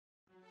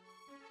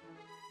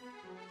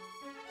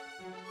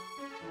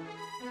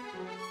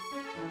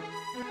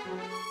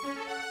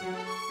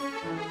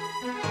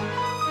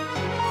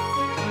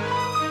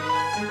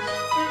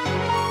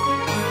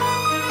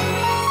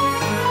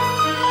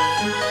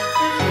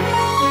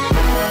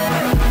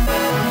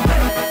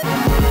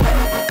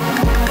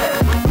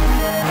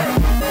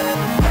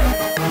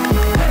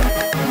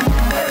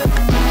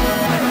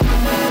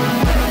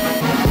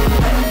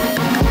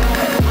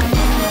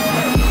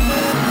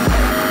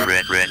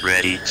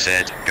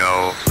set,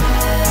 go.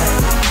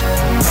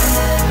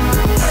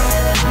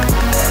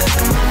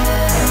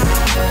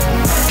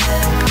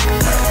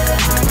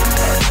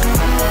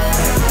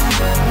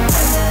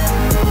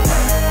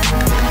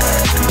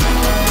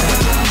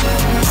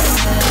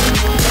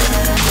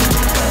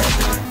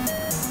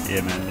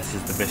 Yeah man, this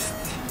is the best.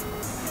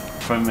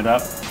 Foam it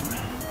up.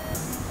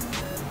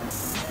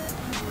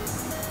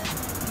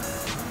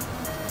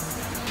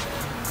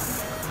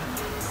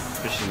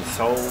 Especially the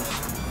soles.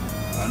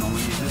 I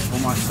normally use this for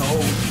my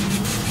soles.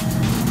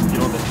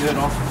 Get all the dirt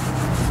off.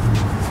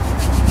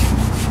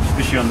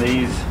 Especially on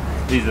these.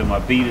 These are my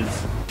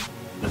beaters.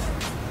 Just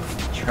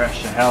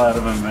trash the hell out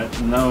of them,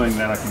 but knowing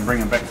that I can bring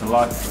them back to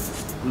life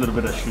with a little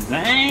bit of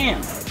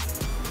ShoeZam.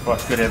 Well,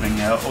 it's good having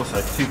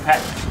also 2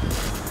 packs.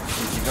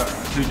 So you've got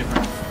 2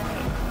 different.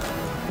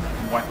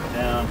 Wipe it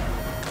down.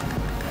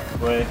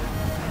 Way.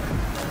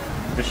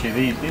 Especially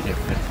these are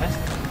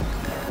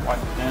fantastic.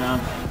 Wipe it down.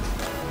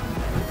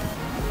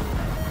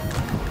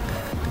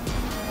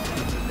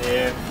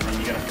 There, and then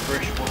you got a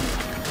fresh one,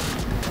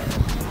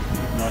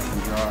 nice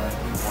and dry.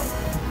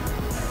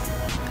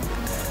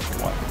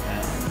 Wipe it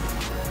down.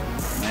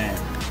 Man,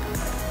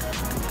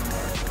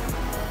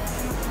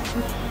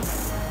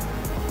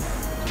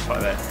 just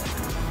like that.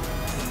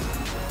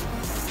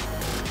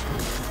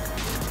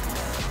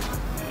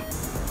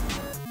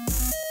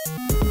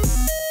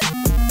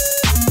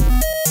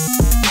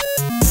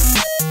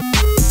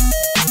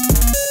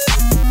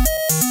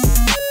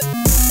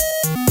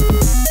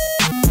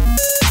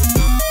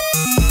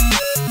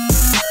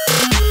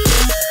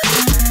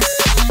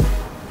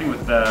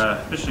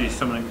 Especially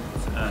something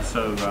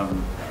so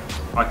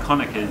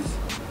iconic as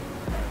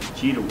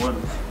Jeter was.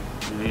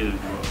 He is,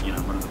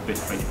 one of the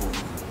best baseballers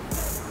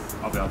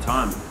of our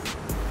time.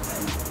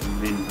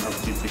 And then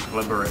obviously to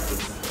collaborate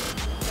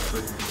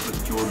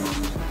with Jordan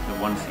on the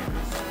 1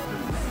 series.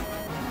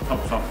 It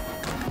tops off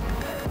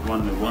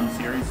the 1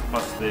 series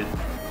plus the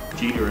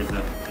Jeter as a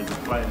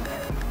player,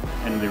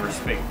 and the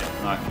respect that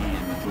Nike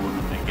and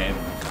Jordan they gave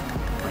him was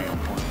pretty on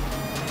point.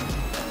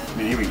 I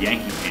mean, every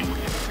Yankee fan would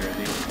have a pair of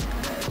these.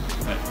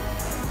 But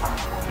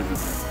because of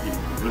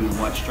blue and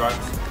white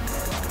stripes,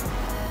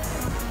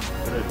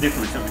 but it's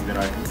definitely something that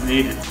I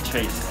needed to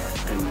chase,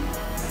 and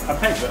I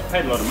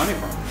paid a lot of money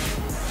for them,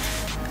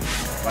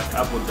 like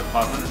upwards of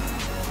 500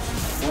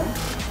 for them.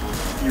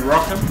 You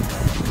rock them,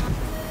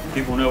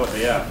 people know what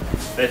they are.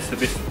 That's the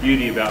best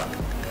beauty about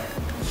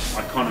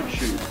iconic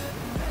shoes.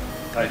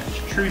 A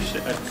true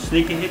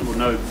sneakerhead will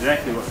know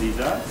exactly what these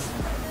are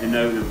and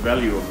know the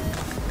value of them.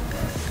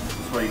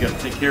 That's why you got to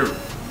take care of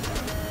them.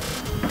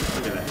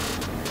 Look at that.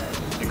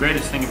 The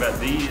greatest thing about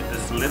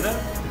this leather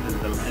is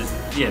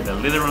the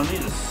leather on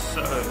these is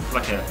so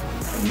like a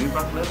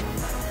nubuck leather.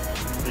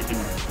 So you can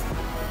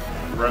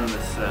run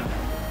this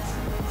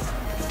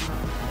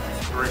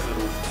great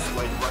little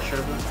suede brush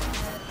over.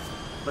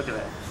 Look at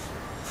that.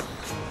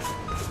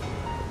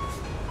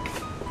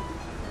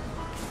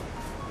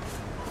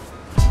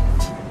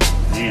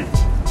 Man,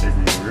 this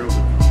is real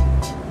good.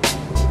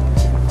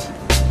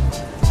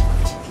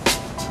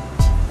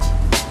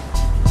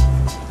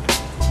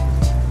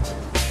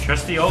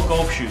 Trusty old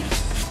golf shoes,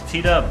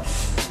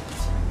 T-dubs,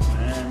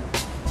 man.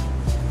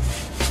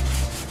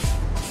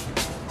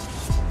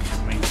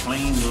 They've been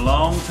cleaned a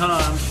long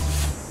time.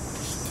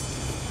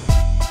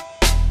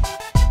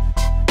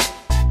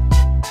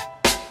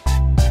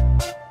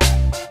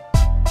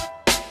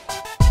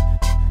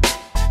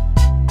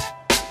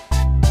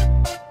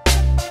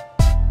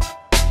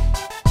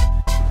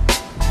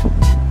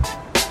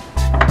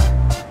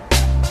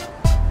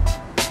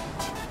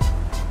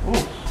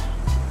 Ooh,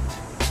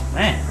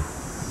 man.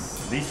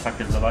 These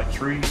suckers are like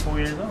 3-4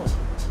 years old.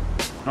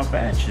 Not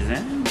bad,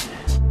 ShoeZam.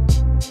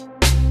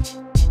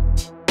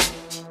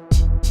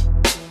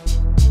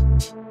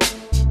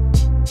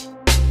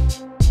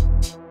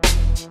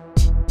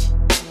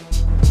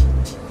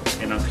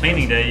 And on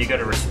cleaning day, you got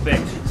to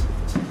respect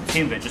the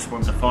team that just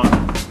went to find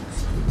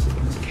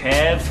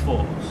Cavs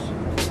force.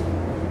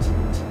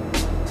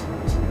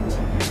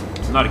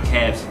 I'm not a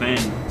Cavs fan,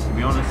 to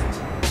be honest,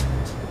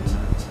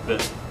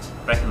 but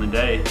back in the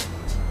day,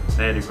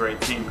 they had a great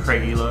team.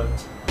 Craig Elo,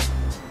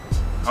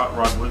 Hot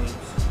Rod Williams,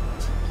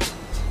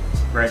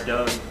 Brad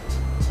Doe,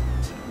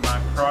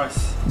 Mark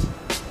Price.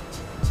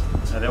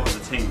 Now that was a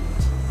team.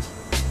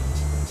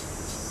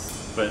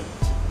 But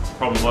the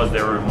problem was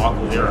they were in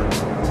Michael's era.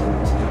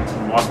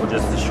 Michael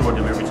just destroyed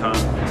them every time.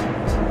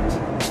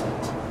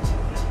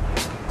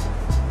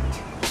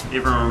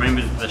 Everyone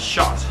remembers the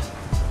shot.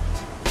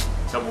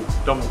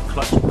 Double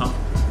clutch pump,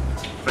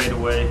 fade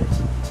away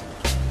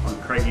on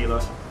Craig Elo.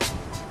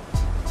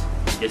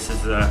 I guess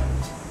is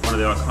one of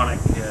the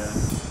iconic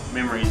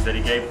memories that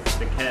he gave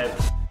the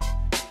Cavs.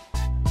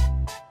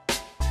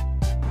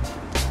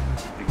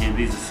 Again,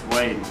 these are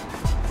suede.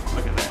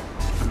 Look at that.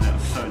 It's coming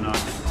out so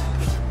nice.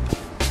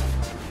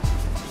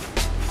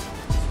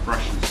 This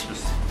brush is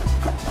just...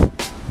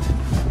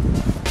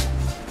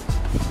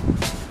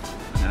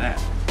 Look at that.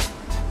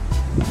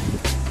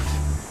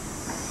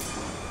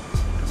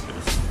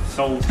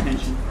 Sole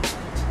tension.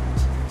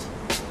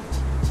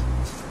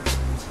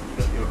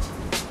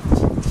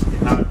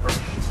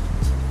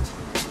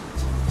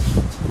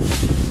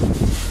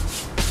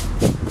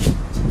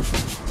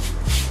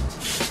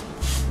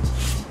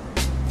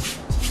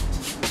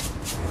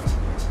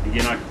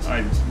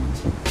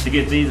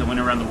 get these, I went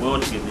around the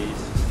world to get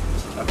these.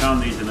 I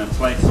found these in a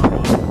place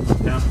online,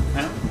 pound for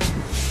pound.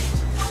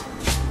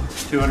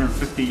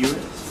 250 US.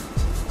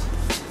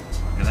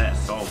 Look at that,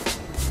 sold.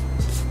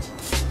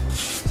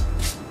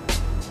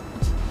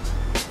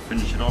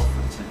 Finish it off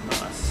with a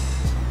nice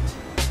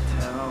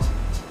towel.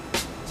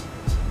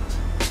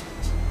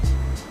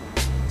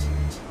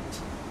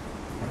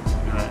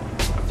 Look at that,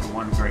 after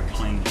one very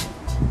clean.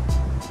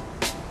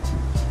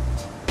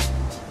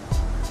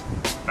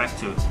 Back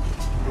to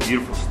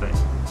beautiful state.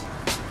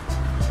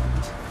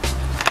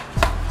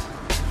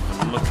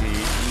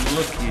 Looky.